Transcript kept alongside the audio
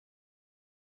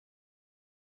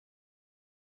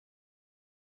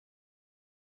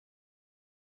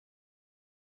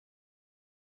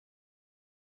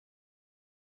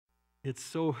It's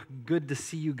so good to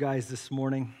see you guys this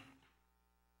morning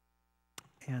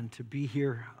and to be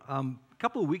here. A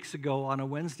couple of weeks ago on a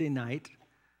Wednesday night,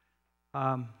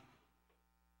 I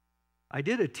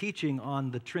did a teaching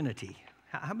on the Trinity.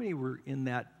 How many were in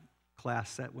that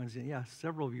class that Wednesday? Yeah,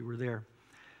 several of you were there.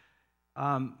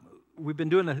 We've been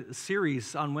doing a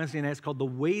series on Wednesday nights called The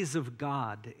Ways of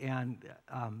God, and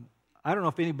I don't know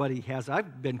if anybody has.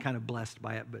 I've been kind of blessed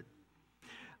by it, but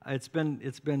it's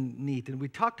been neat. And we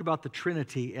talked about the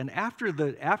Trinity, and after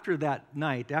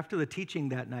the teaching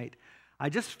that night, I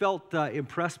just felt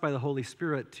impressed by the Holy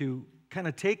Spirit to kind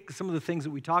of take some of the things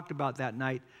that we talked about that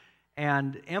night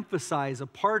and emphasize a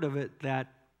part of it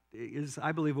that is,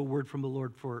 I believe, a word from the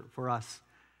Lord for us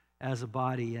as a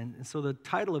body. And so the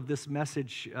title of this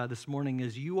message this morning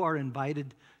is "You Are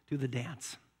Invited to the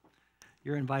Dance."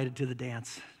 You're invited to the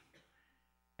dance.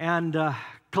 And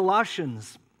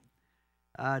Colossians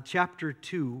chapter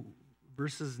 2,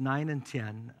 verses 9 and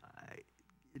 10,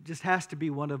 it just has to be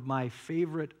one of my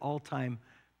favorite all-time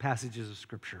passages of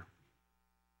Scripture.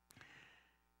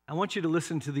 I want you to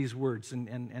listen to these words,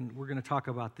 and we're going to talk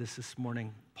about this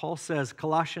morning. Paul says,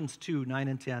 Colossians 2, 9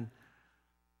 and 10,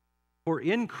 "For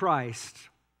in Christ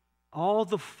all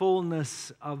the fullness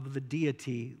of the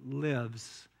deity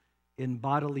lives in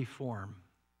bodily form.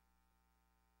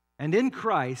 And in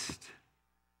Christ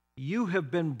you have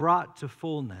been brought to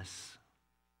fullness.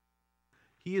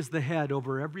 He is the head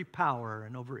over every power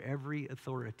and over every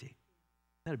authority."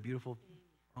 Isn't that a beautiful?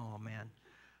 Oh, man.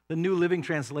 The New Living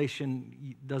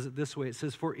Translation does it this way. It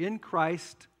says, "For in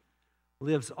Christ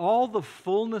lives all the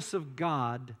fullness of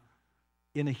God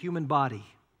in a human body.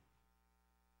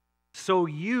 So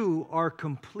you are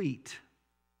complete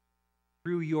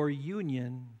through your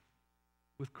union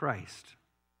with Christ."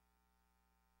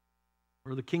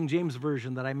 Or the King James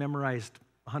Version that I memorized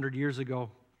 100 years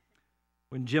ago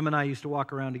when Jim and I used to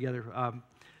walk around together.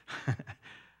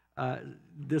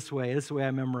 This way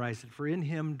I memorized it. "For in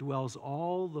him dwells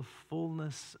all the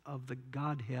fullness of the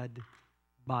Godhead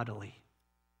bodily.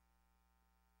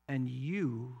 And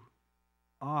you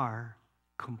are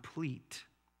complete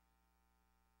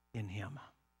in him."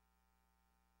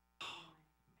 Oh,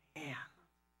 man.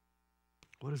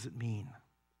 What does it mean?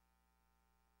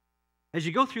 As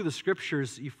you go through the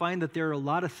Scriptures, you find that there are a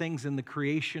lot of things in the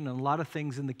creation and a lot of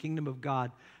things in the kingdom of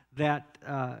God that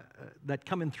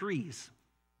come in threes,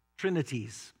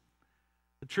 trinities.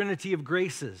 The Trinity of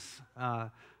graces,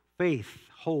 faith,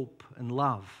 hope, and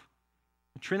love.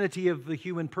 The Trinity of the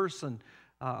human person,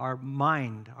 our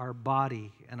mind, our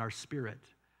body, and our spirit.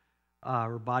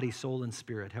 Or body, soul, and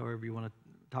spirit, however you want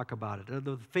to talk about it.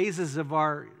 The phases of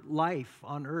our life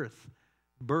on earth,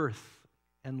 birth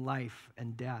and life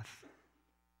and death.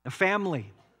 A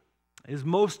family is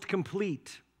most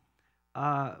complete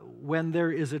when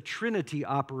there is a trinity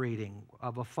operating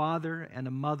of a father and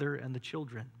a mother and the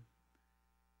children.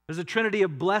 There's a trinity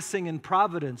of blessing and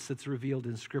providence that's revealed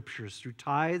in Scriptures through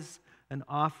tithes and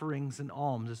offerings and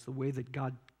alms. It's the way that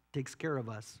God takes care of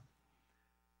us.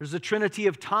 There's a trinity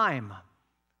of time,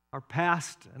 our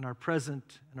past and our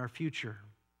present and our future.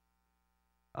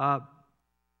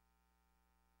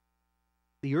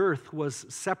 The earth was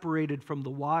separated from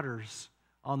the waters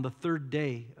on the third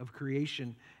day of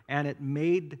creation, and it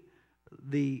made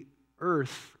the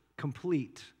earth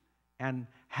complete and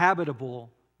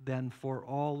habitable then for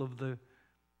all of the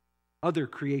other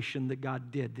creation that God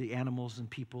did, the animals and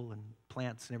people and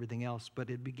plants and everything else.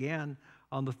 But it began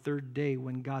on the third day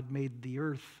when God made the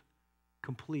earth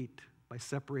complete by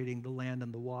separating the land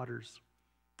and the waters.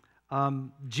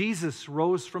 Jesus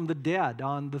rose from the dead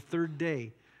on the third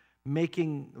day,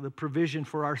 making the provision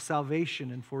for our salvation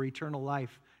and for eternal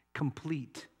life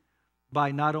complete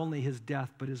by not only his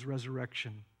death but his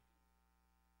resurrection.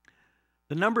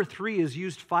 The number 3 is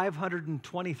used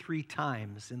 523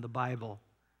 times in the Bible.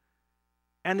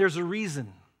 And there's a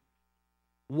reason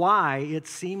why it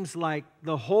seems like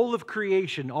the whole of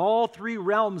creation, all 3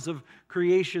 realms of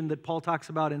creation that Paul talks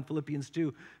about in Philippians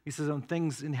 2, he says on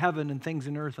things in heaven and things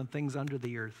in earth and things under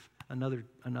the earth, another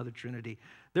trinity.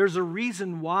 There's a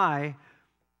reason why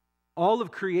all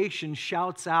of creation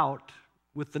shouts out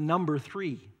with the number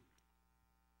 3.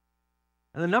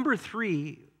 And the number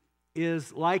 3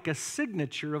 is like a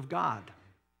signature of God.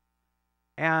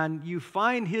 And you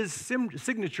find his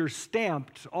signature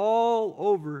stamped all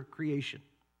over creation.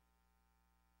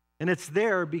 And it's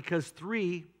there because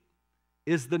 3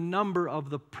 is the number of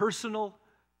the personal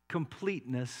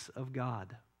completeness of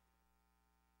God.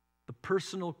 The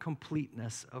personal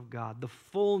completeness of God, the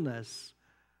fullness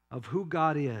of who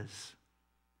God is,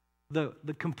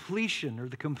 the completion or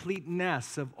the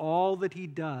completeness of all that he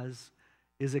does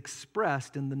is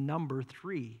expressed in the number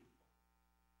 3.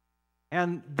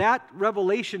 And that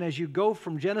revelation, as you go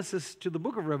from Genesis to the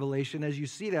book of Revelation, as you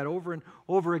see that over and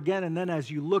over again, and then as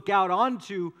you look out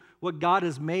onto what God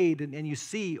has made, and you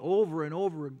see over and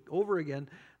over again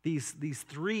these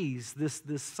threes, this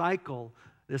cycle,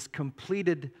 this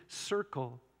completed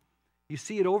circle. You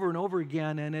see it over and over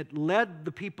again, and it led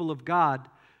the people of God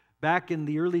back in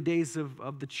the early days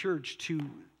of the church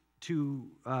to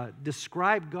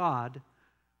describe God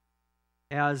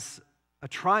as a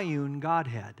triune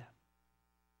Godhead.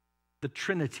 The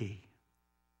Trinity,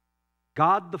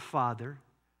 God the Father,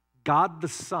 God the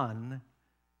Son,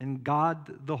 and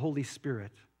God the Holy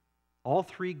Spirit. All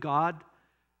three God,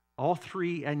 all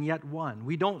three and yet one.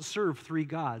 We don't serve three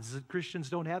gods. Christians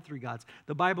don't have three gods.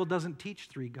 The Bible doesn't teach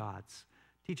three gods.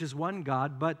 It teaches one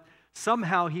God, but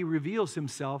somehow He reveals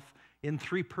Himself in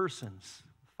three persons,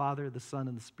 the Father, the Son,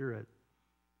 and the Spirit.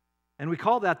 And we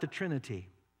call that the Trinity.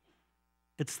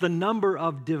 It's the number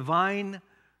of divine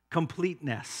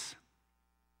completeness.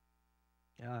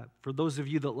 For those of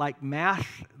you that like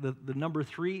math, the number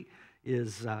 3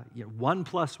 is 1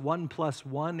 plus 1 plus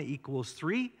 1 equals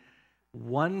 3.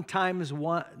 1 times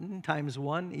 1 times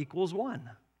 1 equals 1.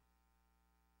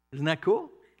 Isn't that cool?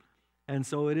 And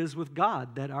so it is with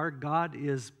God, that our God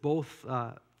is both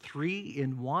 3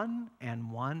 in 1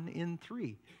 and 1 in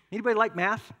 3. Anybody like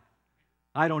math?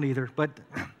 I don't either, but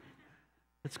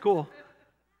it's cool.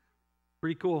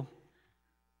 Pretty cool.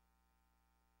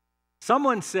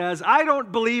 Someone says, I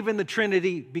don't believe in the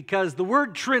Trinity because the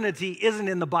word Trinity isn't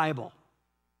in the Bible.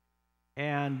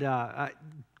 And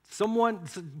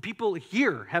people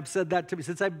here have said that to me.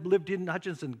 Since I've lived in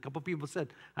Hutchinson, a couple people said,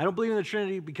 I don't believe in the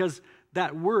Trinity because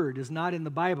that word is not in the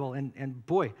Bible. And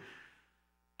boy,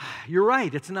 you're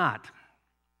right, it's not.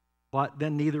 But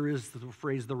then neither is the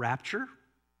phrase the rapture.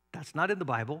 That's not in the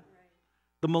Bible.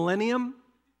 The millennium,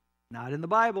 not in the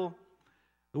Bible.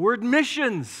 The word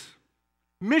missions,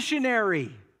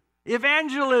 missionary,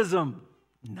 evangelism,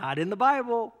 not in the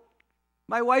Bible.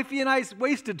 My wifey and I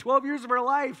wasted 12 years of our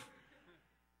life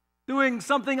doing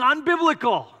something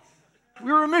unbiblical.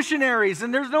 We were missionaries,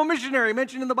 and there's no missionary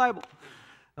mentioned in the Bible.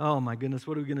 Oh my goodness,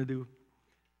 what are we going to do?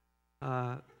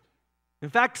 In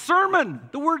fact, sermon,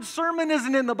 the word sermon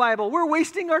isn't in the Bible. We're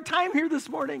wasting our time here this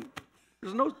morning.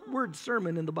 There's no word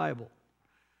sermon in the Bible.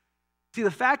 See,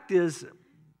 the fact is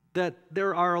that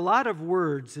there are a lot of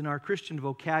words in our Christian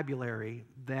vocabulary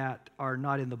that are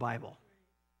not in the Bible.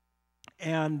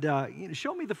 And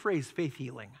show me the phrase faith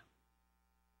healing.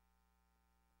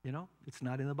 It's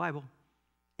not in the Bible.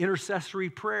 Intercessory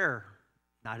prayer,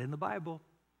 not in the Bible.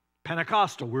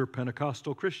 Pentecostal, we're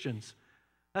Pentecostal Christians.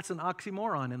 That's an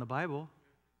oxymoron in the Bible.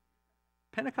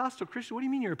 Pentecostal Christian, what do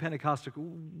you mean you're a Pentecostal?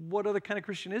 What other kind of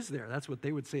Christian is there? That's what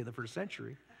they would say in the first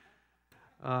century.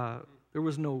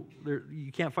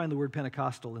 You can't find the word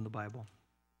Pentecostal in the Bible.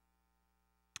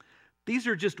 These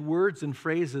are just words and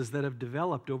phrases that have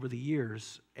developed over the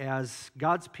years as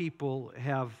God's people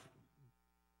have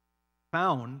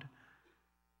found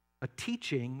a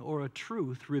teaching or a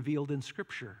truth revealed in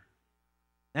Scripture.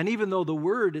 And even though the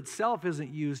word itself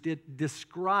isn't used, it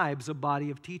describes a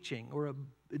body of teaching or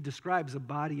it describes a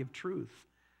body of truth.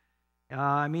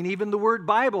 Even the word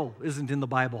Bible isn't in the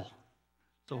Bible.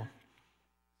 So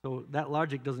that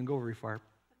logic doesn't go very far.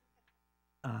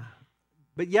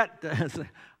 But yet,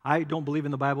 I don't believe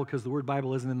in the Bible because the word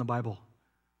Bible isn't in the Bible.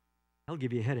 That'll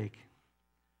give you a headache.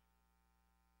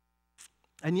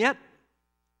 And yet,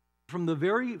 from the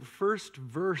very first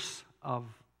verse of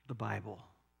the Bible,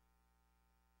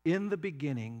 in the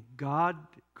beginning, God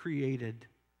created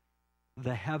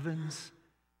the heavens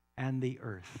and the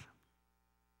earth.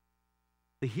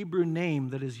 The Hebrew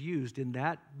name that is used in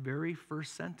that very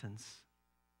first sentence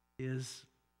is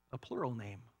a plural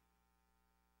name.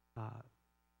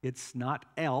 It's not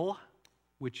El,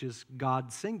 which is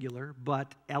God singular,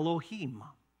 but Elohim,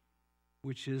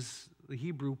 which is the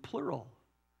Hebrew plural.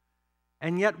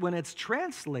 And yet when it's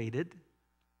translated,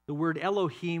 the word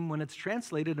Elohim, when it's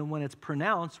translated and when it's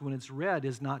pronounced, when it's read,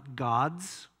 is not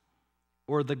gods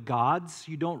or the gods.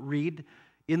 You don't read,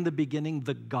 in the beginning,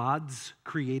 the gods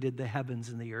created the heavens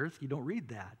and the earth. You don't read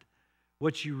that.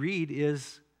 What you read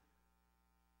is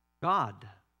God.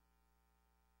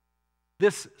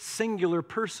 This singular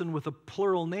person with a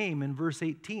plural name in verse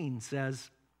 18 says,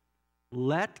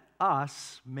 let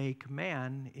us make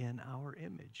man in our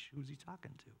image. Who's he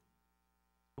talking to?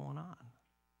 What's going on?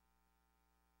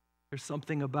 There's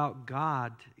something about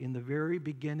God in the very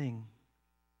beginning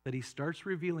that He starts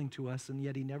revealing to us, and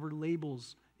yet He never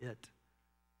labels it.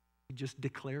 He just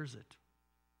declares it.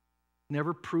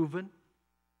 Never proven,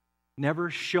 never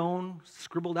shown,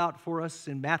 scribbled out for us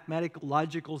in mathematical,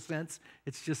 logical sense.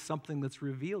 It's just something that's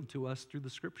revealed to us through the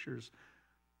Scriptures.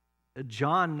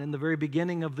 John, in the very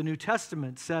beginning of the New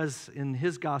Testament, says in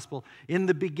his gospel, "In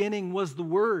the beginning was the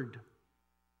Word.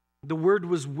 The Word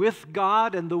was with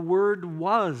God, and the Word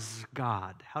was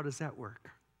God." How does that work?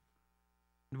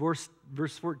 In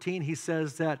verse 14, he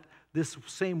says that this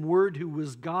same Word who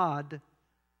was God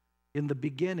in the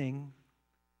beginning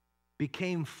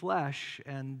became flesh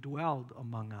and dwelled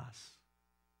among us.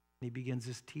 And he begins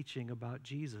his teaching about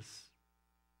Jesus,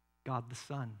 God the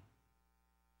Son.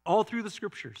 All through the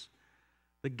Scriptures,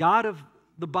 the God of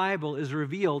the Bible is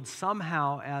revealed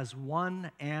somehow as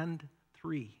one and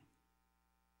three.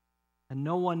 And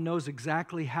no one knows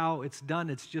exactly how it's done.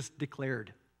 It's just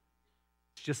declared.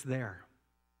 It's just there.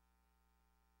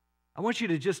 I want you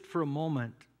to just for a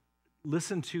moment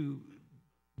listen to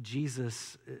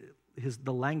Jesus,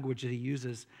 the language that he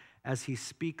uses as he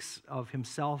speaks of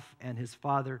himself and his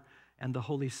Father and the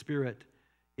Holy Spirit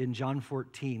in John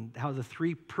 14, how the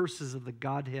three persons of the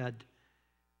Godhead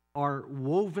are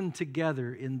woven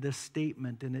together in this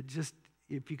statement. And it just,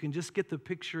 if you can just get the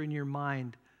picture in your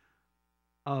mind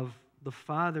of the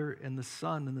Father and the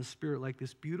Son and the Spirit like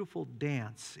this beautiful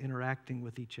dance interacting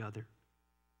with each other.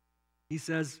 He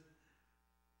says,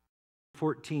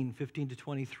 14, 15 to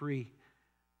 23,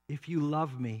 "If you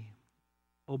love me,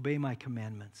 obey my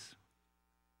commandments.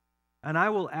 And I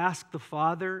will ask the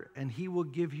Father, and he will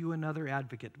give you another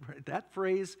advocate." That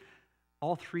phrase,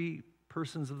 all three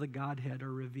persons of the Godhead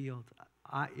are revealed.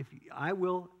 I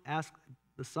will ask,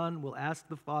 the Son will ask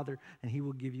the Father, and he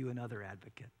will give you another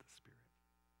advocate, the Spirit.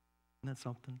 Isn't that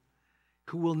something?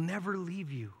 "Who will never leave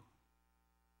you.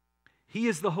 He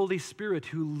is the Holy Spirit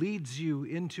who leads you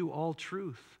into all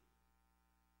truth.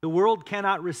 The world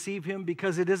cannot receive him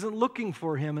because it isn't looking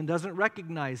for him and doesn't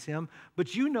recognize him,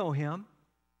 but you know him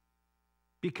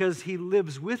because he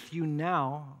lives with you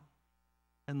now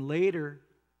and later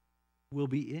will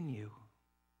be in you.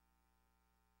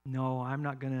 No, I'm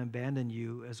not going to abandon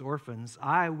you as orphans.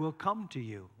 I will come to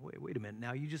you." Wait a minute.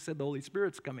 Now you just said the Holy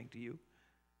Spirit's coming to you.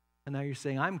 And now you're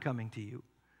saying I'm coming to you.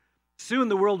 "Soon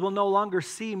the world will no longer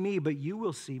see me, but you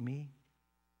will see me.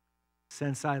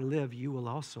 Since I live, you will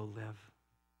also live.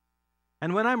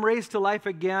 And when I'm raised to life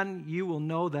again, you will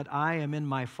know that I am in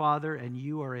my Father, and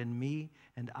you are in me,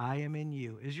 and I am in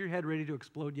you." Is your head ready to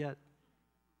explode yet?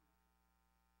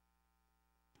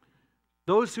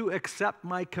 "Those who accept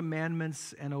my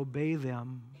commandments and obey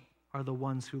them are the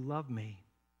ones who love me.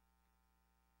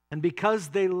 And because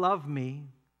they love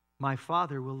me, my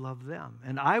Father will love them,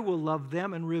 and I will love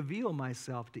them and reveal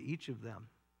myself to each of them."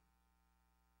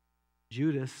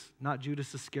 Judas, not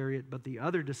Judas Iscariot, but the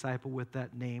other disciple with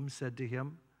that name, said to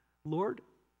him, "Lord,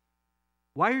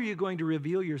 why are you going to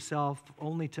reveal yourself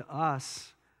only to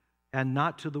us and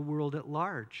not to the world at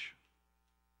large?"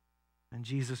 And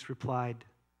Jesus replied,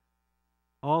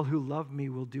 "All who love me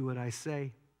will do what I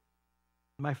say.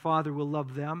 My Father will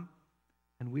love them,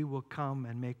 and we will come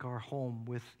and make our home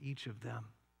with each of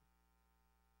them."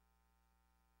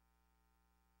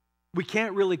 We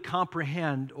can't really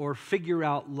comprehend or figure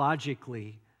out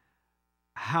logically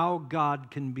how God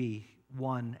can be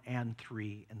one and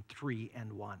three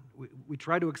and one. We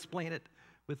try to explain it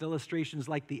with illustrations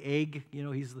like the egg. You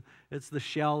know, it's the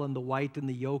shell and the white and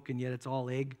the yolk, and yet it's all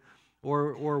egg.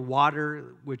 Or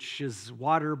water, which is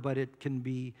water, but it can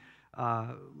be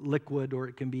liquid, or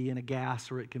it can be in a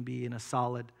gas, or it can be in a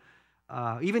solid.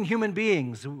 Even human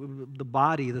beings, the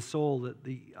body, the soul,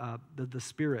 the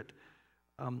spirit.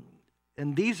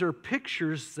 And these are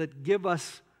pictures that give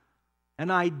us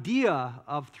an idea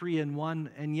of three in one,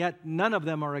 and yet none of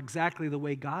them are exactly the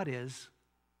way God is.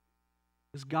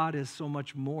 Because God is so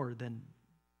much more than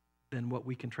what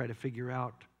we can try to figure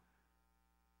out.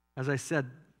 As I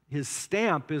said, his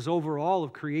stamp is over all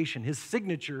of creation. His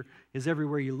signature is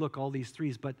everywhere you look, all these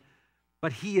threes. But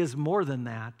he is more than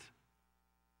that.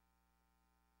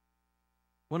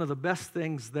 One of the best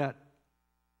things that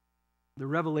the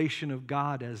revelation of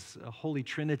God as a Holy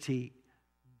Trinity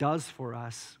does for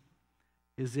us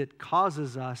is it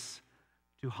causes us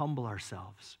to humble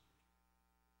ourselves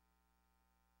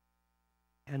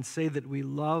and say that we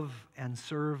love and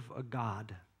serve a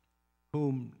God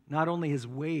whom not only his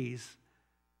ways,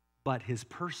 but his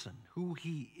person, who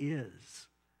he is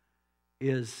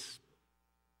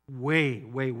way,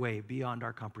 way, way beyond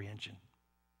our comprehension.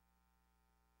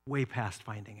 Way past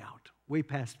finding out, way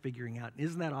past figuring out.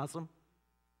 Isn't that awesome?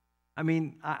 I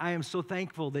mean, I am so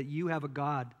thankful that you have a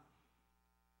God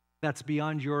that's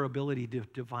beyond your ability to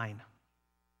divine.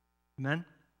 Amen?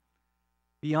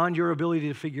 Beyond your ability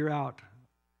to figure out.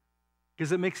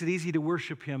 Because it makes it easy to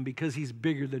worship him because he's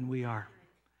bigger than we are.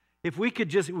 If we could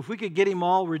get him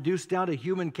all reduced down to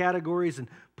human categories and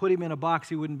put him in a box,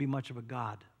 he wouldn't be much of a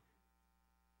God.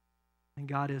 And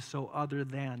God is so other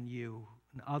than you,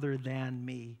 and other than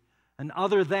me, and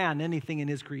other than anything in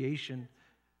his creation.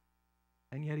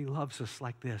 And yet he loves us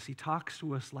like this. He talks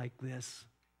to us like this.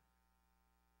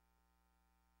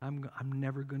 I'm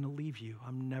never going to leave you.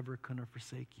 I'm never going to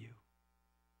forsake you.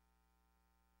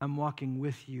 I'm walking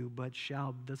with you, but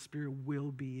the Spirit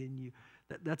will be in you.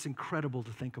 That's incredible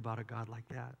to think about a God like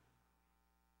that.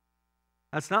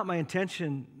 That's not my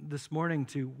intention this morning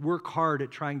to work hard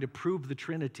at trying to prove the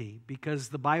Trinity, because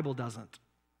the Bible doesn't.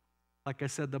 Like I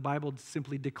said, the Bible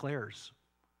simply declares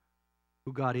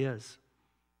who God is.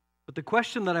 But the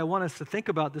question that I want us to think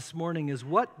about this morning is,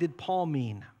 what did Paul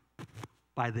mean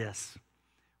by this?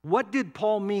 What did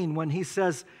Paul mean when he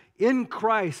says, in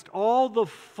Christ all the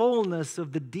fullness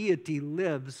of the deity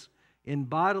lives in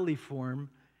bodily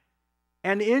form,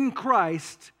 and in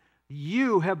Christ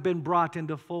you have been brought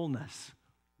into fullness?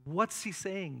 What's he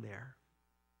saying there?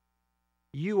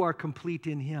 You are complete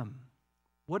in him.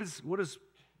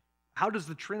 How does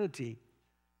the Trinity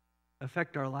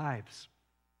affect our lives?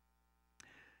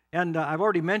 And I've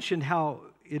already mentioned how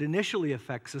it initially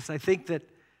affects us. I think that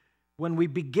when we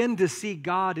begin to see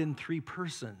God in three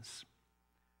persons,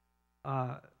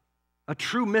 a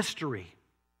true mystery,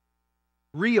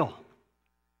 real,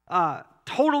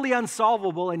 totally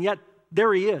unsolvable, and yet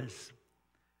there he is.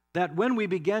 That when we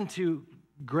begin to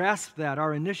grasp that,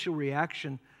 our initial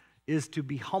reaction is to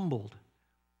be humbled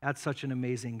at such an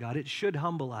amazing God. It should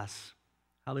humble us.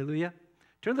 Hallelujah.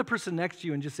 Turn to the person next to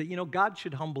you and just say, God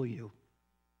should humble you.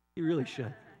 He really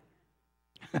should.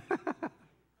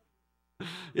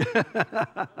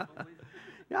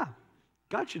 Yeah,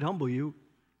 God should humble you.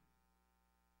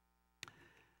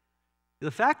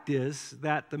 The fact is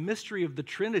that the mystery of the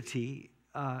Trinity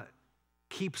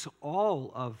keeps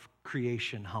all of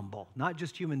creation humble, not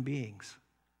just human beings,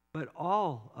 but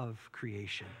all of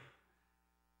creation.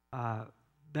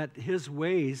 That his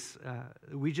ways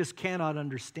we just cannot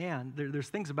understand. There's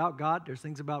things about God, there's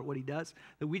things about what he does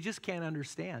that we just can't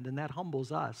understand, and that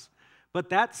humbles us. But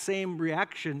that same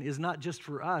reaction is not just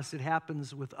for us. It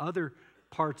happens with other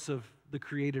parts of the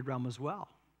created realm as well.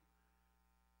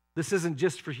 This isn't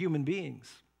just for human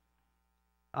beings.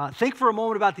 Think for a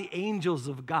moment about the angels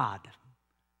of God.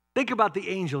 Think about the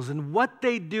angels and what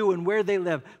they do and where they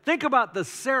live. Think about the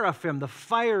seraphim, the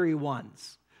fiery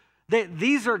ones.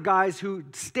 These are guys who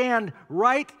stand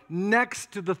right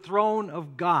next to the throne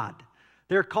of God.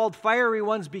 They're called fiery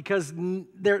ones because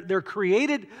they're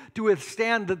created to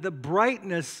withstand the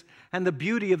brightness and the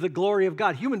beauty of the glory of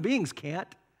God. Human beings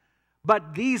can't.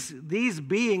 But these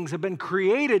beings have been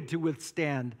created to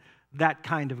withstand that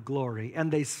kind of glory.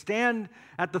 And they stand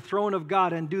at the throne of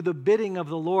God and do the bidding of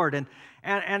the Lord. And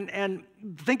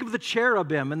think of the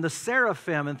cherubim and the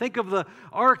seraphim, and think of the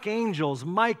archangels,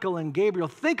 Michael and Gabriel.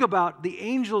 Think about the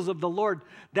angels of the Lord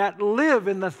that live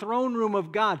in the throne room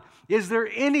of God. Is there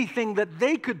anything that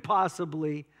they could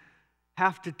possibly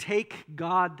have to take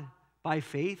God by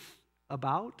faith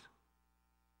about?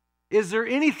 Is there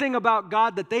anything about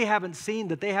God that they haven't seen,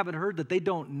 that they haven't heard, that they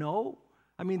don't know?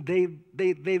 I mean,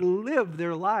 they live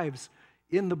their lives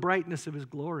in the brightness of his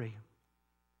glory.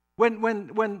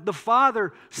 When the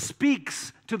Father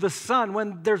speaks to the Son,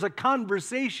 when there's a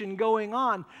conversation going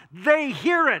on, they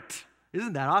hear it.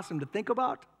 Isn't that awesome to think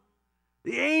about?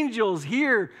 The angels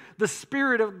hear the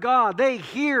Spirit of God. They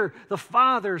hear the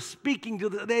Father speaking to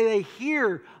them. They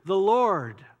hear the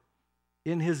Lord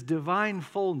in his divine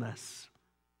fullness.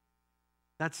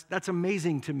 That's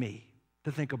amazing to me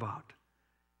to think about.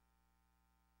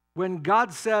 When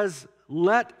God says,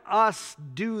 let us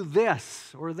do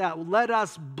this or that, let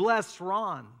us bless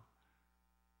Ron,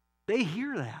 they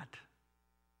hear that.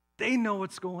 They know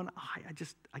what's going on.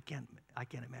 I can't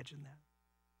imagine that.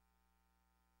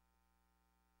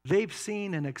 They've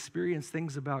seen and experienced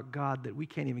things about God that we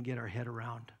can't even get our head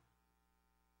around.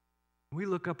 We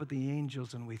look up at the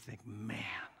angels and we think, man,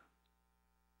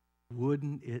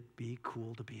 wouldn't it be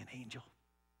cool to be an angel?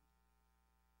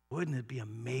 Wouldn't it be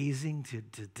amazing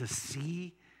to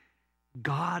see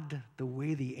God the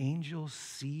way the angels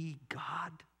see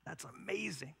God? That's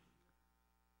amazing.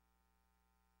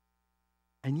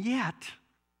 And yet,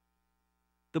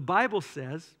 the Bible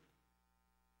says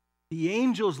the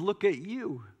angels look at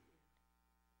you.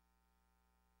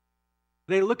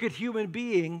 They look at human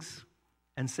beings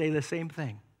and say the same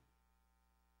thing.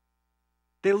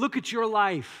 They look at your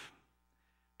life.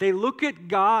 They look at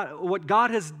God, what God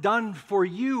has done for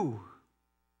you,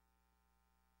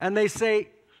 and they say,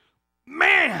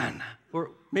 man, or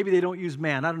Maybe they don't use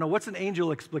man. I don't know. What's an angel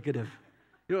explicative?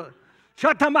 You know,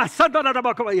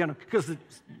 because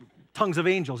it's tongues of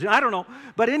angels. I don't know.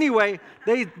 But anyway,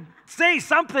 they say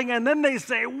something and then they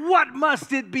say, what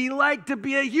must it be like to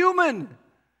be a human?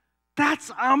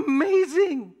 That's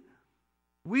amazing.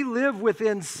 We live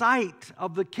within sight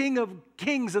of the King of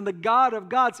Kings and the God of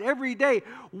Gods every day.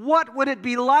 What would it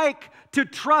be like to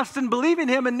trust and believe in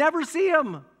Him and never see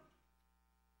Him?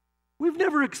 We've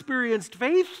never experienced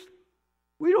faith.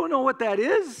 We don't know what that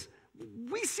is.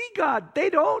 We see God. They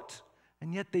don't.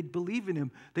 And yet they believe in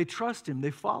Him. They trust Him. They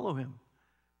follow Him.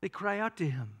 They cry out to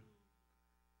Him.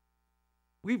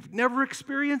 We've never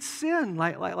experienced sin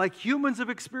like humans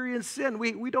have experienced sin.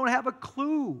 We don't have a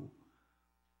clue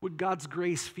what God's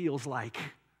grace feels like.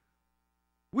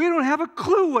 We don't have a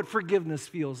clue what forgiveness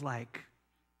feels like.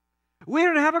 We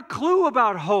don't have a clue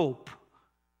about hope.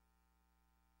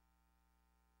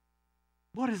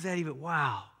 What is that even?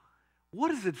 Wow. What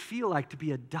does it feel like to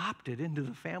be adopted into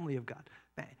the family of God?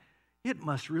 Man, it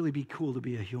must really be cool to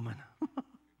be a human.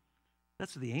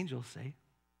 That's what the angels say.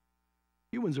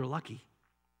 Humans are lucky.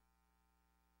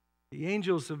 The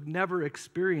angels have never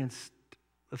experienced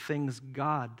the things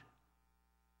God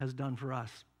has done for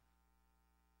us.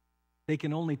 They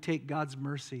can only take God's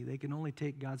mercy. They can only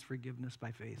take God's forgiveness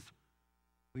by faith.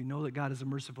 We know that God is a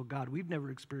merciful God. We've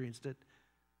never experienced it,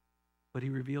 but He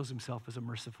reveals Himself as a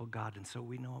merciful God, and so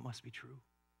we know it must be true.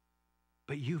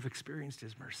 But you've experienced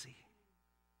His mercy.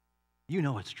 You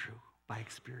know it's true by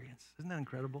experience. Isn't that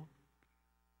incredible?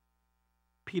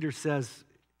 Peter says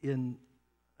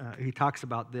he talks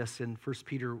about this in 1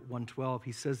 Peter 1:12.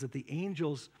 He says that the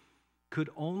angels could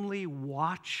only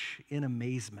watch in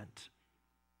amazement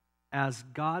as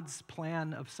God's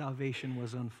plan of salvation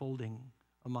was unfolding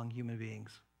among human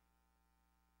beings.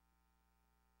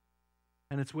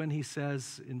 And it's when he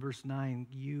says in verse 9,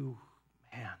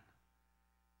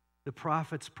 the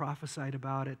prophets prophesied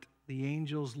about it, the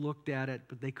angels looked at it,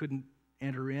 but they couldn't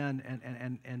enter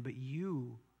in, but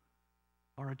you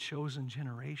are a chosen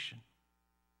generation.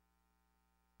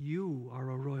 You are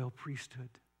a royal priesthood.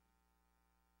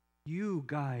 You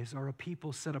guys are a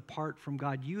people set apart from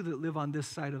God. You that live on this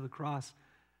side of the cross,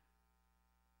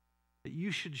 that you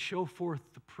should show forth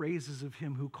the praises of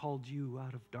Him who called you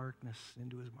out of darkness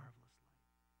into His marvelous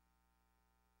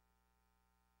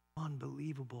light.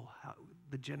 Unbelievable how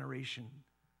the generation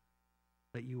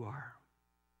that you are.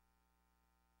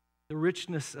 The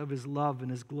richness of His love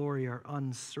and His glory are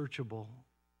unsearchable.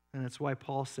 And that's why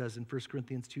Paul says in 1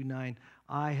 Corinthians 2:9,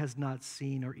 eye has not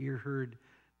seen or ear heard,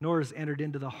 nor has entered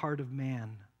into the heart of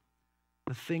man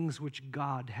the things which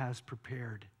God has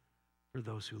prepared for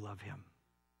those who love Him.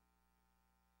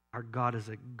 Our God is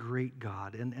a great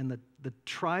God, and the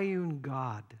triune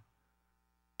God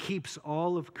keeps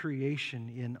all of creation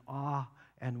in awe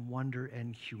and wonder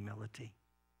and humility.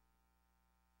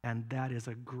 And that is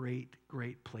a great,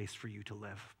 great place for you to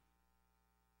live.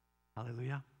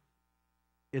 Hallelujah.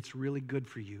 It's really good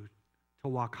for you to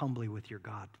walk humbly with your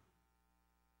God.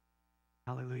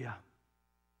 Hallelujah.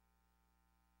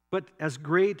 But as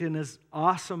great and as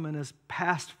awesome and as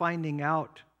past finding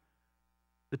out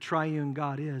the triune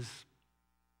God is,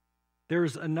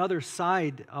 there's another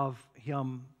side of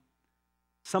Him,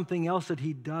 something else that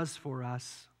He does for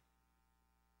us,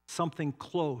 something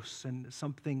close and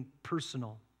something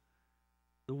personal.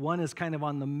 The one is kind of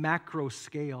on the macro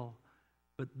scale,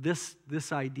 but this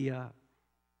idea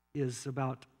is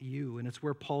about you, and it's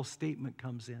where Paul's statement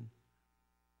comes in.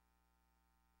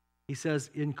 He says,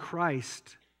 in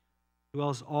Christ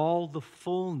dwells all the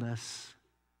fullness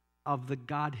of the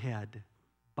Godhead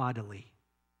bodily,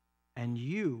 and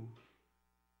you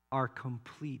are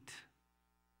complete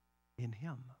in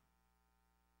Him.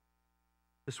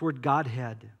 This word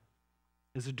Godhead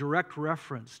is a direct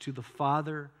reference to the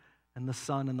Father and the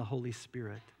Son and the Holy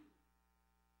Spirit.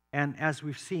 And as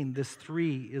we've seen, this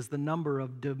 3 is the number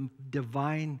of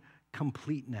divine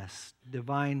completeness,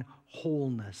 divine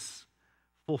wholeness,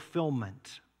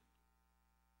 fulfillment.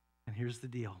 And here's the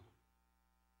deal.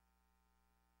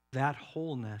 That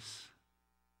wholeness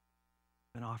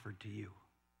has been offered to you.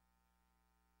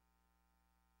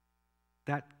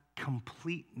 That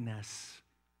completeness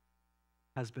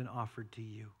has been offered to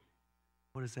you.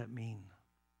 What does that mean?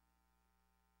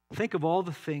 Think of all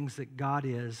the things that God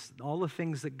is, all the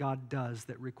things that God does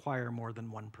that require more than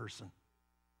one person.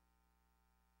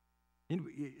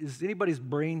 Is anybody's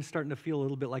brain starting to feel a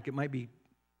little bit like it might be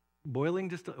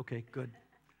boiling? Okay, good.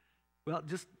 Well,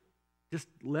 just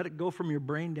let it go from your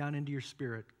brain down into your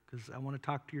spirit, because I want to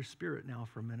talk to your spirit now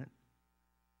for a minute.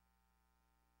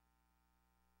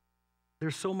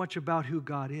 There's so much about who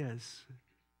God is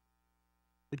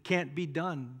that can't be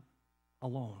done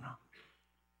alone.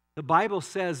 The Bible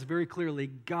says very clearly,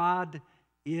 God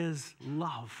is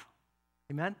love.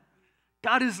 Amen?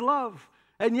 God is love.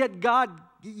 And yet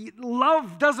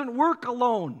love doesn't work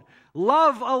alone.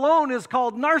 Love alone is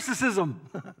called narcissism.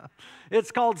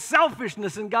 It's called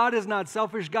selfishness, and God is not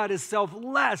selfish. God is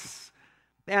selfless,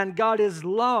 and God is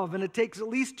love, and it takes at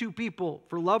least two people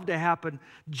for love to happen.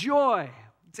 Joy,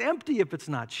 it's empty if it's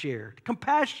not shared.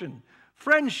 Compassion,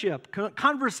 friendship,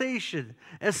 conversation,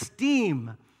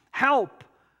 esteem, help,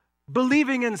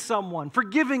 believing in someone,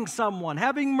 forgiving someone,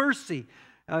 having mercy,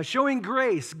 showing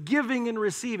grace, giving and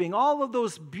receiving, all of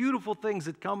those beautiful things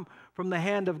that come from the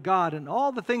hand of God, and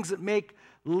all the things that make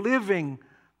living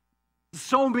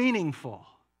so meaningful.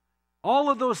 All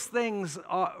of those things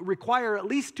require at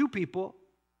least two people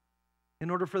in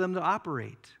order for them to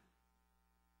operate.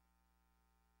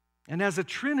 And as a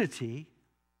Trinity,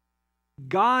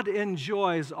 God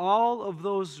enjoys all of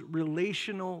those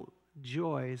relational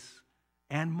joys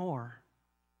and more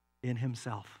in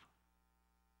Himself.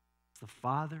 It's the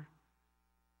Father,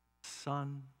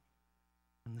 Son,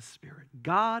 and the Spirit.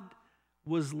 God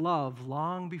was love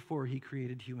long before He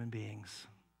created human beings.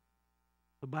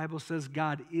 The Bible says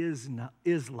God is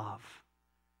love.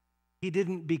 He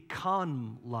didn't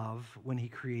become love when He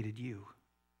created you.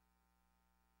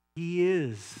 He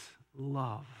is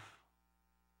love.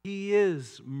 He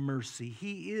is mercy.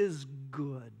 He is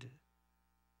good.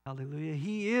 Hallelujah.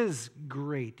 He is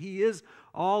great. He is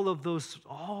all of those,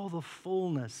 all the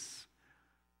fullness.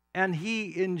 And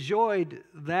He enjoyed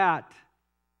that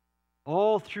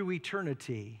all through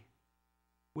eternity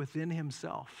within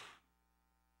Himself.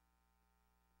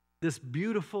 This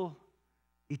beautiful,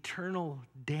 eternal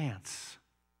dance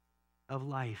of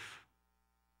life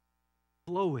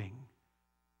flowing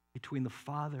between the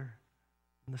Father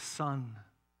and the Son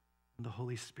and the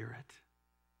Holy Spirit.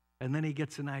 And then He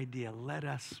gets an idea. Let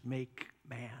us make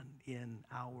man in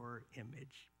our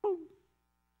image. Boom.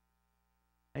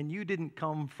 And you didn't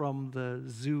come from the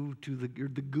zoo to the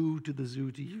goo to the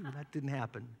zoo to you. That didn't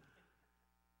happen.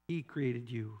 He created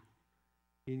you.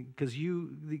 Because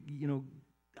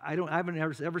I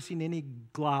haven't ever seen any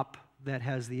glop that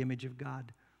has the image of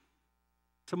God.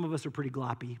 Some of us are pretty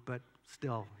gloppy, but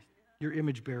still, you're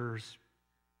image bearers.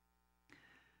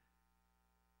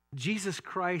 Jesus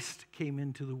Christ came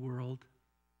into the world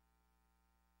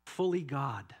fully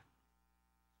God.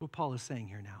 That's what Paul is saying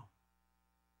here now.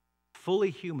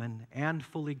 Fully human and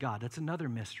fully God. That's another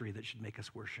mystery that should make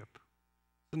us worship.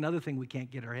 It's another thing we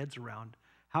can't get our heads around.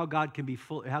 How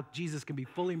Jesus can be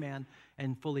fully man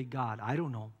and fully God. I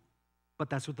don't know, but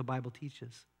that's what the Bible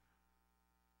teaches.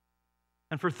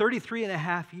 And for 33 and a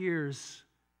half years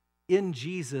in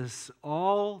Jesus,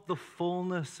 all the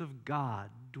fullness of God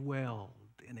dwelled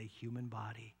in a human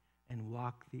body and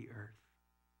walked the earth.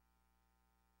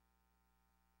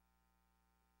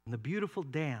 And the beautiful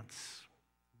dance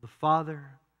of the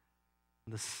Father,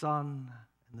 and the Son,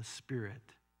 and the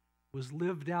Spirit was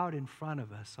lived out in front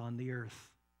of us on the earth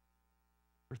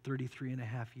for 33 and a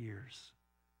half years.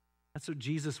 That's what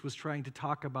Jesus was trying to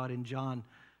talk about in John,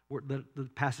 where the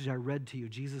passage I read to you.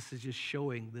 Jesus is just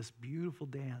showing this beautiful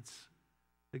dance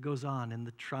that goes on in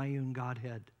the triune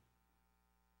Godhead.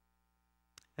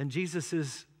 And Jesus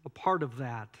is a part of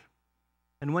that.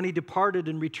 And when He departed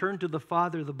and returned to the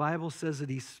Father, the Bible says that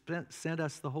He sent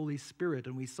us the Holy Spirit.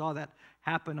 And we saw that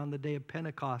happen on the day of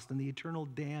Pentecost. And the eternal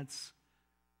dance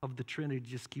of the Trinity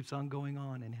just keeps on going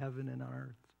on in heaven and on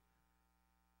earth.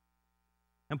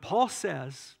 And Paul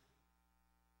says,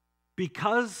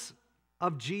 because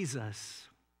of Jesus,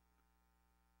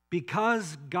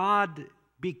 because God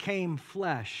became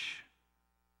flesh,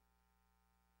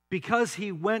 because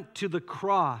He went to the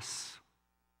cross,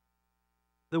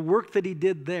 the work that He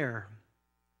did there,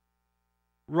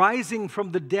 rising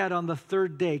from the dead on the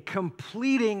third day,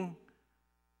 completing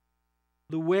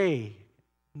the way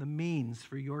and the means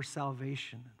for your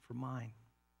salvation and for mine.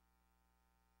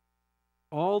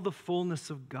 All the fullness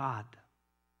of God,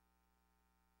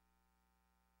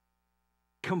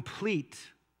 complete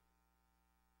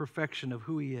perfection of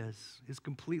who He is, His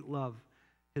complete love,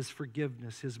 His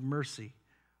forgiveness, His mercy,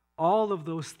 all of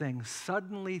those things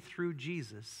suddenly through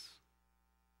Jesus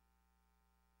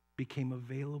became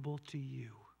available to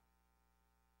you.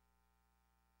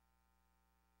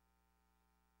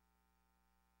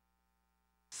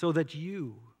 So that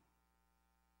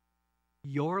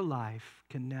your life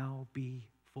can now be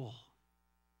full.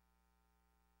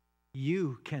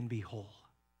 You can be whole.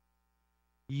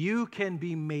 You can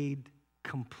be made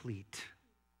complete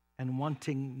and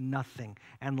wanting nothing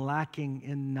and lacking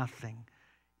in nothing.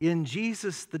 In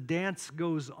Jesus, the dance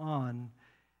goes on,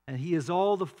 and He is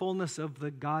all the fullness of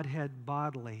the Godhead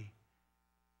bodily,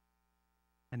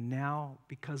 And now,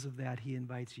 because of that, he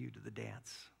invites you to the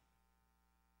dance.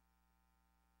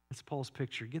 That's Paul's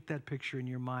picture. Get that picture in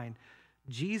your mind.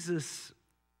 Jesus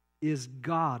is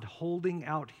God holding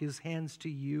out his hands to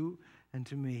you and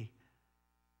to me,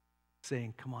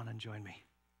 saying, come on and join me.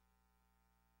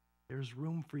 There's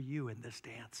room for you in this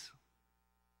dance.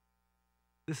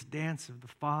 This dance of the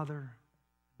Father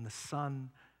and the Son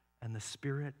and the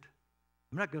Spirit.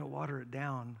 I'm not going to water it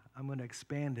down. I'm going to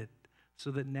expand it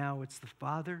so that now it's the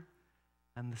Father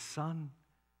and the Son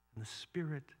and the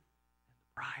Spirit and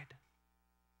the bride.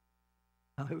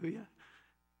 Hallelujah.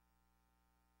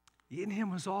 In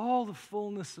him was all the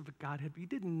fullness of the Godhead. He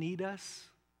didn't need us.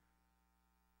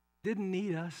 Didn't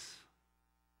need us.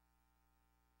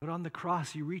 But on the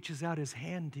cross, he reaches out his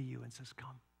hand to you and says,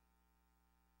 come.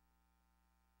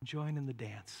 Join in the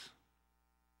dance.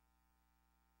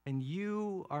 And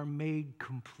you are made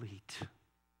complete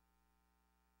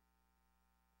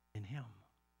in him.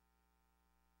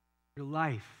 Your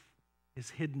life is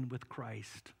hidden with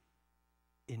Christ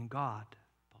in God,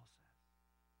 Paul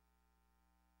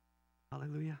says.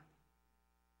 Hallelujah.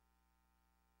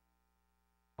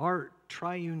 Our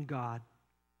triune God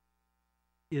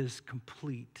is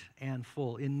complete and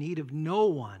full, in need of no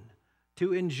one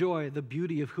to enjoy the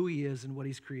beauty of who he is and what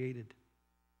he's created.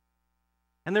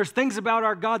 And there's things about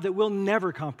our God that we'll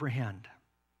never comprehend.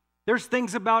 There's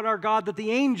things about our God that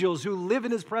the angels who live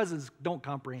in his presence don't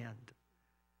comprehend.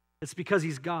 It's because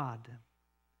he's God.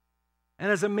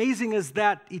 And as amazing as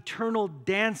that eternal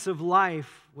dance of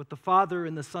life with the Father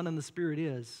and the Son and the Spirit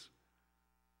is,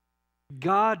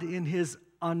 God in his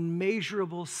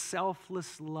unmeasurable,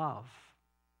 selfless love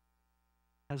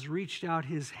has reached out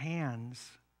his hands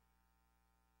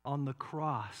on the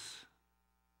cross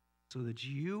so that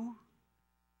you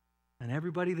and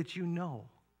everybody that you know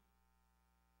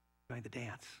join the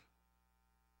dance.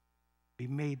 Be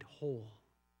made whole.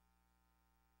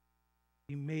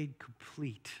 Be made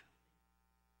complete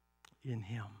in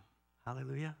him.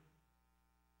 Hallelujah.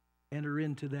 Enter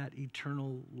into that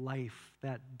eternal life,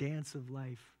 that dance of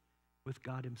life with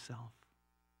God himself.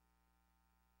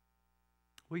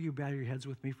 Will you bow your heads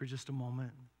with me for just a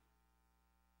moment?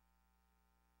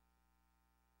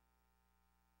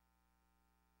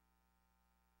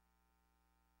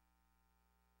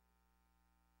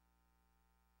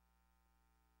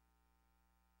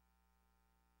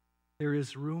 There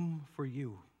is room for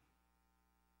you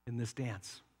in this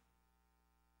dance.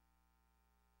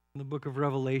 In the book of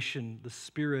Revelation, the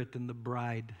Spirit and the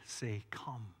bride say,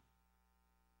 come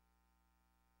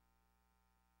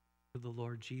to the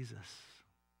Lord Jesus.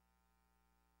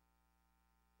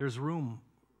 There's room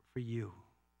for you.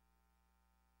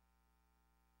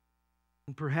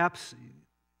 And perhaps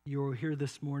you're here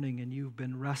this morning and you've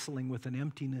been wrestling with an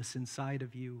emptiness inside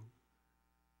of you.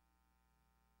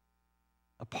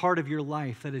 A part of your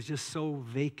life that is just so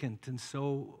vacant and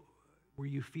so where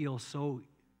you feel so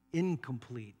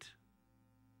incomplete.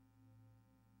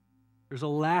 There's a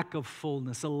lack of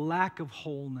fullness, a lack of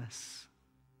wholeness,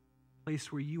 a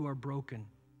place where you are broken.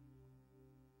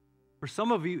 For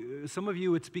some of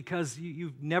you, it's because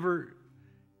you've never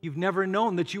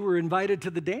known that you were invited to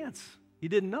the dance. You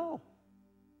didn't know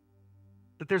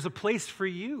that there's a place for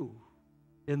you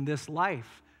in this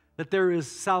life, that there is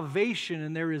salvation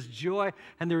and there is joy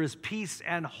and there is peace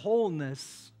and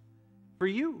wholeness for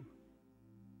you.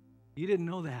 You didn't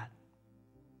know that.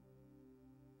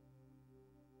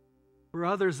 For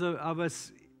others of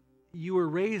us, you were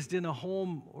raised in a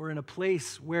home or in a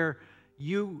place where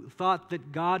you thought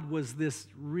that God was this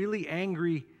really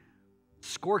angry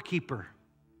scorekeeper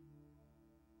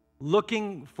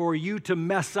looking for you to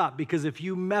mess up, because if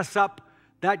you mess up,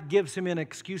 that gives him an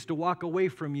excuse to walk away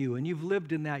from you, and you've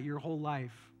lived in that your whole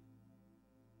life.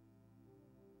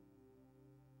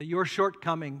 That your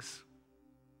shortcomings,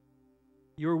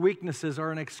 your weaknesses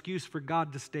are an excuse for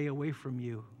God to stay away from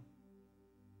you.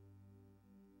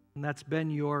 And that's been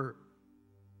your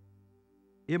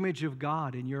image of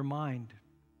God in your mind.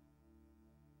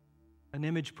 An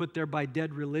image put there by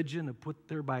dead religion, and put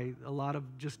there by a lot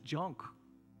of just junk.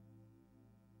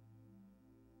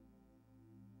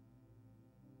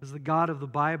 Because the God of the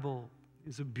Bible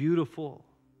is a beautiful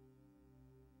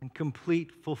and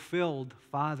complete, fulfilled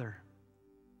Father.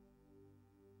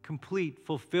 Complete,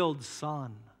 fulfilled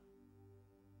Son.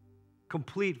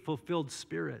 Complete, fulfilled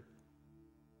Spirit.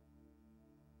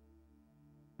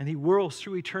 And he whirls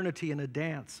through eternity in a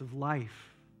dance of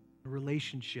life, a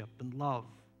relationship, and love.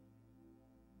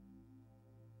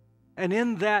 And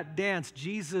in that dance,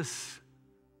 Jesus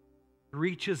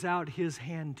reaches out his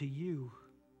hand to you.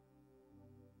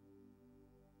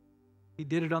 He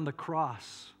did it on the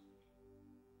cross.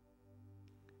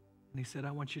 And he said,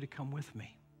 I want you to come with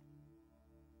me.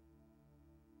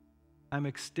 I'm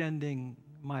extending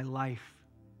my life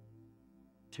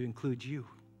to include you.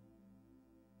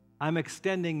 I'm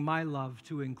extending my love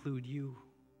to include you.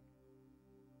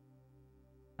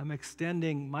 I'm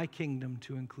extending my kingdom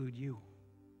to include you.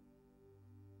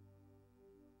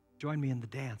 Join me in the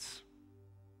dance.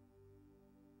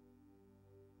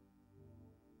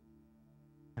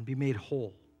 And be made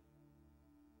whole.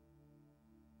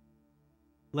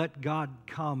 Let God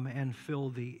come and fill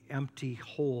the empty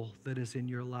hole that is in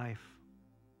your life.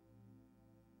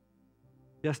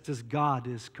 Just as God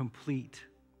is complete,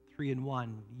 3 in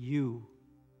 1, you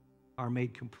are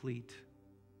made complete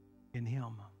in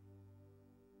Him.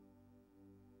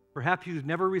 Perhaps you've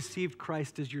never received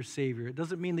Christ as your Savior. It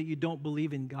doesn't mean that you don't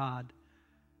believe in God.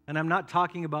 And I'm not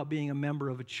talking about being a member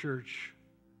of a church.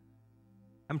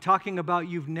 I'm talking about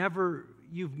you've never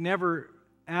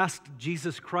asked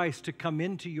Jesus Christ to come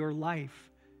into your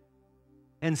life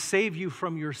and save you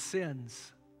from your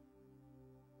sins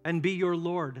and be your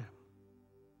Lord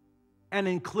and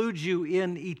include you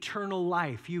in eternal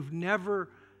life. You've never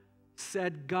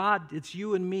said, God, it's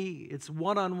you and me, it's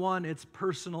one-on-one, it's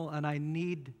personal, and I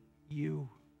need you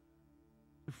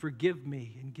to forgive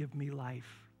me and give me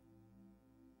life.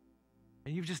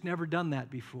 And you've just never done that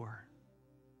before.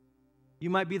 You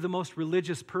might be the most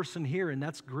religious person here, and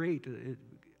that's great.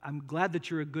 I'm glad that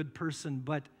you're a good person,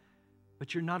 but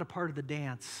you're not a part of the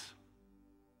dance.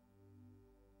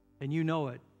 And you know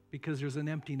it because there's an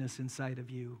emptiness inside of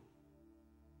you.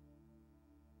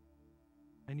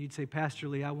 And you'd say, Pastor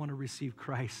Lee, I want to receive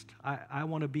Christ. I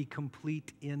want to be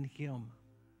complete in Him.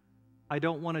 I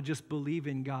don't want to just believe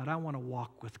in God. I want to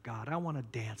walk with God. I want to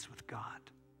dance with God.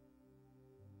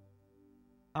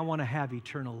 I want to have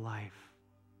eternal life.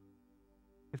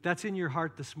 If that's in your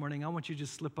heart this morning, I want you to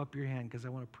just slip up your hand because I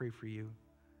want to pray for you.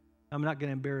 I'm not going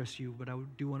to embarrass you, but I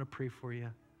do want to pray for you.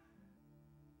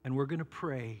 And we're going to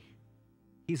pray.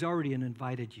 He's already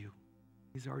invited you.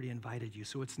 He's already invited you.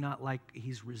 So it's not like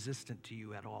He's resistant to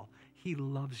you at all. He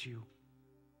loves you.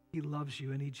 He loves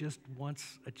you, and He just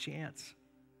wants a chance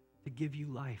to give you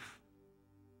life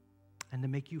and to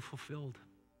make you fulfilled.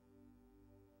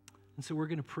 And so we're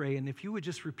going to pray, and if you would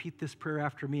just repeat this prayer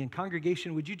after me. And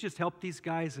congregation, would you just help these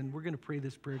guys, and we're going to pray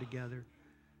this prayer together.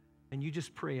 And you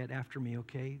just pray it after me,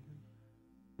 okay?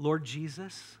 Lord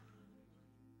Jesus,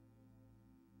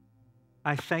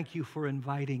 I thank you for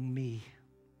inviting me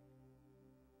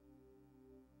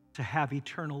to have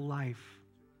eternal life,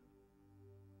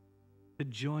 to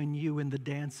join you in the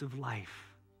dance of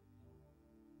life.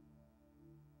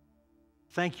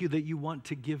 Thank you that you want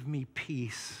to give me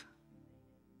peace.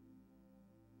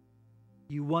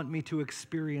 You want me to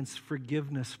experience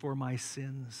forgiveness for my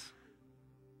sins.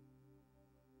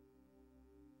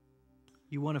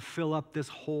 You want to fill up this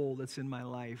hole that's in my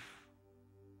life.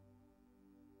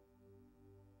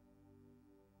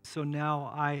 So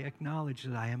now I acknowledge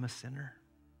that I am a sinner.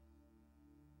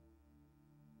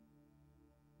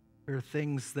 There are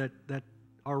things that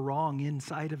are wrong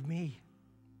inside of me.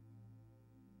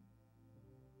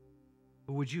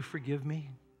 But would you forgive me?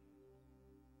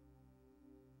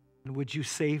 And would you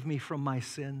save me from my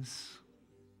sins?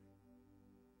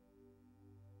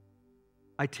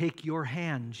 I take your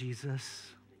hand, Jesus,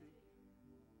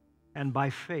 and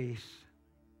by faith,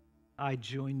 I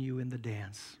join you in the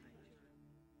dance.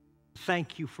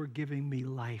 Thank you for giving me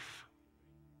life.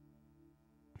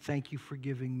 Thank you for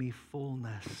giving me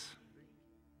fullness.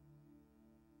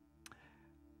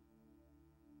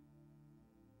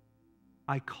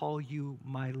 I call you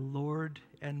my Lord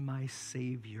and my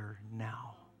Savior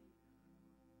now.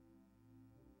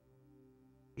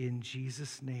 In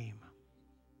Jesus' name,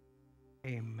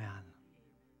 amen.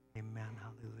 Amen.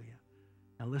 Hallelujah.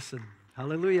 Now listen.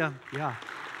 Hallelujah. Yeah.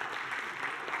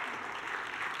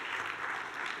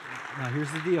 Now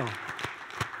here's the deal.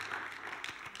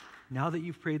 Now that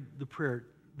you've prayed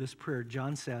this prayer,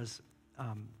 John says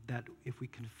that if we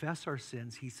confess our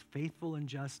sins, He's faithful and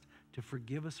just to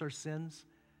forgive us our sins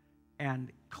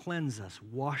and cleanse us,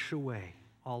 wash away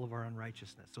all of our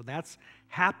unrighteousness. So that's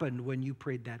happened when you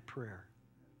prayed that prayer.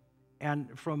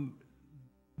 And from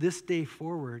this day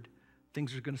forward,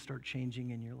 things are going to start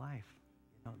changing in your life.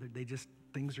 You know,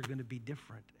 things are going to be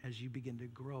different as you begin to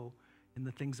grow in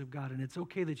the things of God. And it's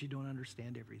okay that you don't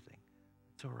understand everything.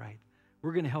 It's all right.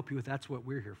 We're going to help you with that's what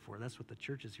we're here for. That's what the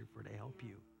church is here for, to help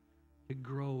you to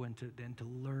grow and to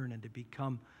learn and to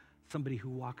become somebody who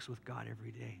walks with God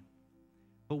every day.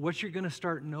 But what you're going to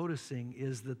start noticing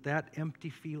is that empty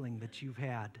feeling that you've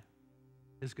had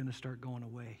is going to start going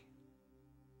away.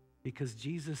 Because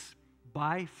Jesus,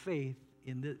 by faith,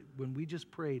 when we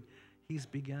just prayed, He's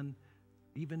begun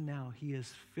even now, he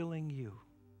is filling you.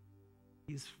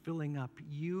 He's filling up.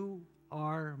 You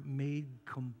are made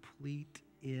complete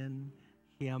in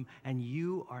him, and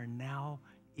you are now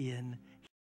in him.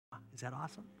 Is that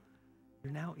awesome?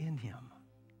 You're now in him.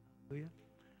 Hallelujah.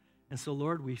 And so,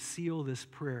 Lord, we seal this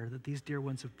prayer that these dear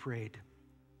ones have prayed.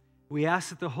 We ask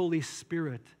that the Holy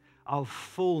Spirit of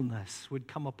fullness would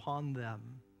come upon them.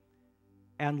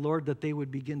 And, Lord, that they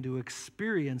would begin to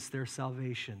experience their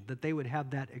salvation, that they would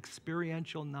have that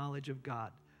experiential knowledge of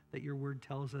God that your word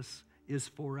tells us is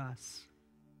for us,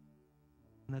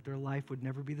 and that their life would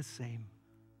never be the same,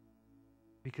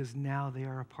 because now they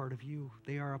are a part of you.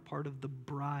 They are a part of the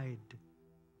bride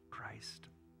of Christ.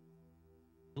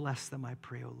 Bless them, I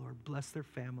pray, O Lord. Bless their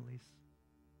families.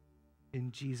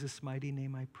 In Jesus' mighty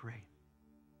name I pray.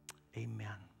 Amen.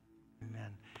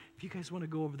 Amen. If you guys want to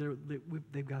go over there,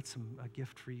 they've got a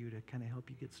gift for you to kind of help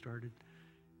you get started.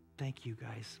 Thank you,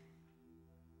 guys.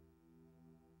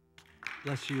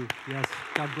 Bless you. Yes,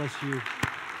 God bless you.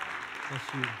 Bless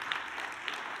you.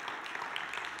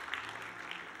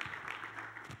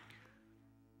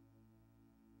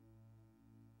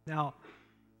 Now,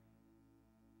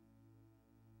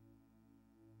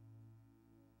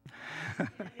 Yes,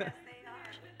 they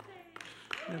are.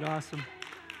 isn't it awesome?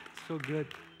 So good.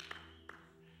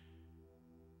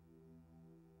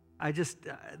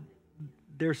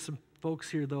 There's some folks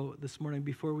here, though, this morning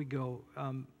before we go,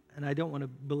 and I don't want to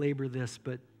belabor this,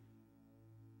 but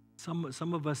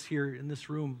some of us here in this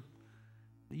room,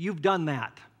 you've done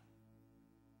that.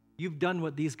 You've done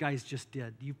what these guys just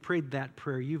did. You've prayed that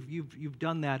prayer. You've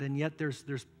done that, and yet there's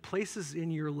places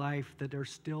in your life that are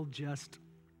still just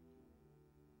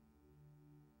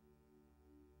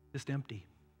empty.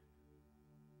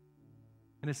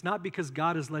 And it's not because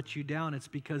God has let you down. It's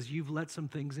because you've let some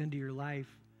things into your life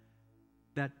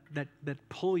that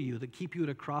pull you, that keep you at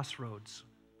a crossroads,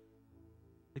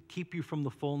 that keep you from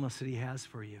the fullness that he has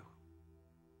for you.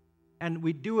 And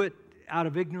we do it out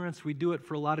of ignorance. We do it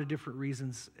for a lot of different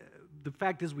reasons. The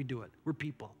fact is we do it. We're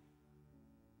people.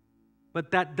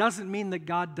 But that doesn't mean that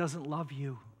God doesn't love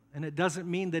you. And it doesn't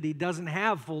mean that he doesn't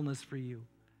have fullness for you.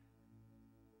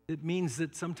 It means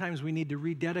that sometimes we need to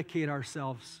rededicate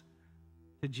ourselves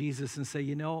to Jesus and say,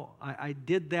 I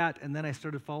did that, and then I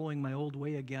started following my old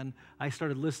way again. I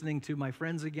started listening to my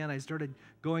friends again. I started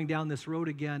going down this road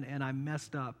again, and I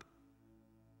messed up.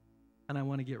 And I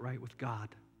want to get right with God.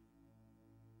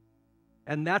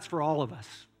 And that's for all of us,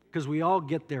 because we all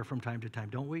get there from time to time,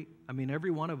 don't we? I mean,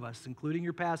 every one of us, including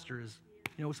your pastor, is,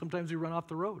 sometimes we run off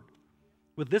the road.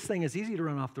 With this thing, it's easy to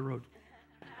run off the road.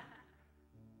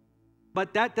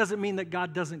 But that doesn't mean that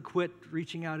God doesn't quit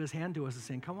reaching out his hand to us and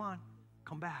saying, come on,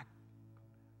 come back.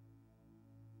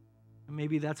 And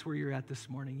maybe that's where you're at this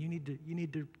morning. You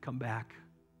need to come back.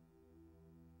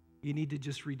 You need to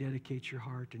just rededicate your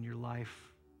heart and your life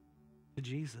to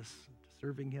Jesus, to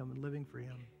serving him and living for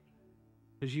him.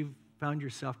 Because you've found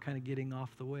yourself kind of getting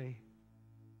off the way.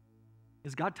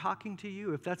 Is God talking to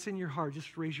you? If that's in your heart,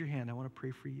 just raise your hand. I want to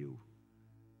pray for you.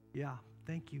 Yeah,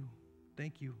 thank you.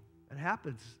 Thank you. It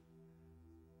happens.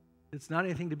 It's not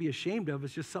anything to be ashamed of.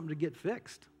 It's just something to get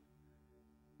fixed.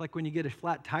 Like when you get a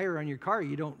flat tire on your car,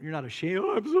 you're not ashamed.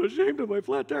 Oh, I'm so ashamed of my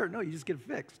flat tire. No, you just get it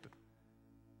fixed.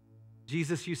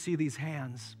 Jesus, you see these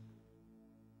hands.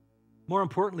 More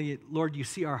importantly, Lord, you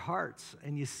see our hearts,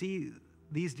 and you see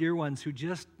these dear ones who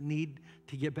just need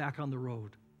to get back on the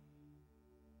road.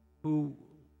 Who,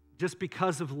 just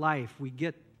because of life, we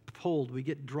get pulled, we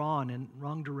get drawn in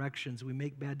wrong directions, we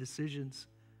make bad decisions.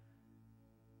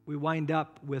 We wind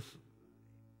up with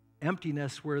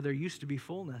emptiness where there used to be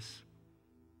fullness.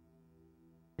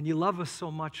 And you love us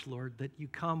so much, Lord, that you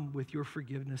come with your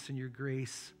forgiveness and your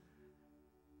grace.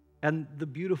 And the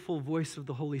beautiful voice of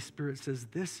the Holy Spirit says,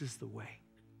 this is the way.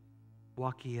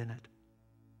 Walk ye in it.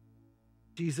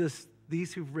 Jesus,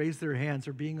 these who've raised their hands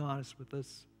are being honest with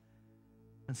us.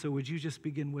 And so would you just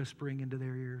begin whispering into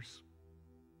their ears?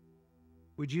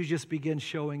 Would you just begin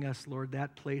showing us, Lord,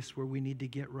 that place where we need to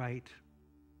get right,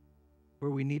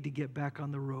 where we need to get back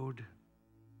on the road,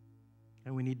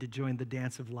 and we need to join the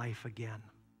dance of life again.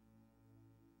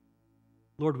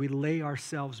 Lord, we lay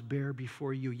ourselves bare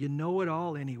before you. You know it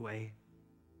all anyway.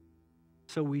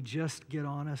 So we just get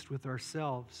honest with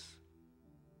ourselves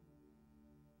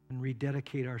and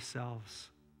rededicate ourselves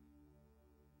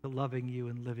to loving you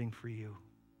and living for you.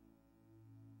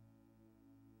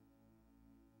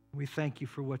 We thank you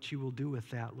for what you will do with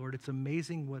that, Lord. It's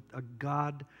amazing what a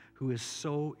God who is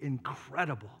so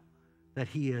incredible that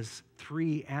he is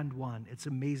three and one. It's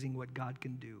amazing what God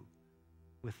can do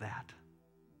with that.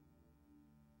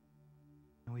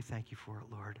 And we thank you for it,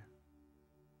 Lord.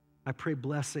 I pray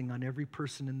blessing on every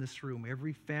person in this room,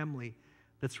 every family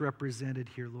that's represented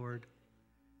here, Lord.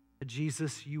 That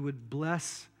Jesus, you would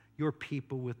bless your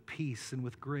people with peace and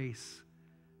with grace.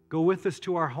 Go with us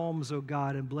to our homes, O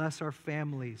God, and bless our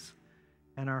families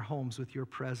and our homes with your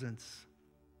presence.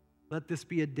 Let this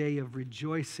be a day of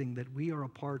rejoicing that we are a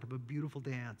part of a beautiful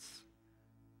dance.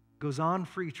 It goes on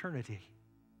for eternity.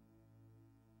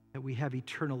 That we have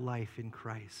eternal life in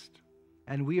Christ.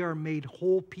 And we are made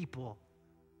whole people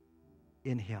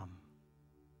in him.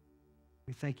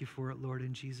 We thank you for it, Lord,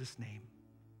 in Jesus' name.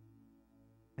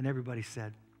 And everybody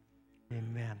said,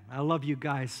 amen. I love you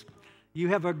guys. You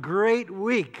have a great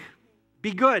week.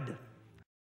 Be good.